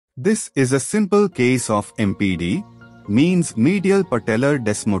This is a simple case of MPD, means medial patellar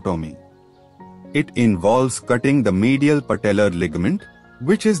desmotomy. It involves cutting the medial patellar ligament,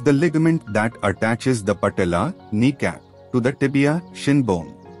 which is the ligament that attaches the patella, kneecap, to the tibia,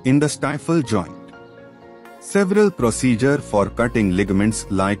 shinbone, in the stifle joint. Several procedures for cutting ligaments,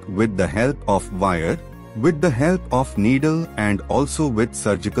 like with the help of wire, with the help of needle, and also with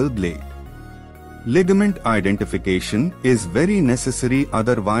surgical blade. Ligament identification is very necessary,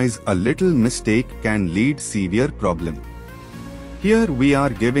 otherwise a little mistake can lead severe problem. Here we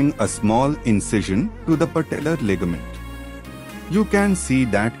are giving a small incision to the patellar ligament. You can see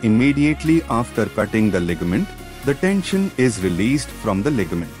that immediately after cutting the ligament, the tension is released from the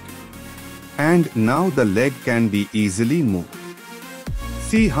ligament. And now the leg can be easily moved.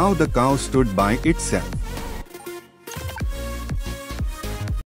 See how the cow stood by itself.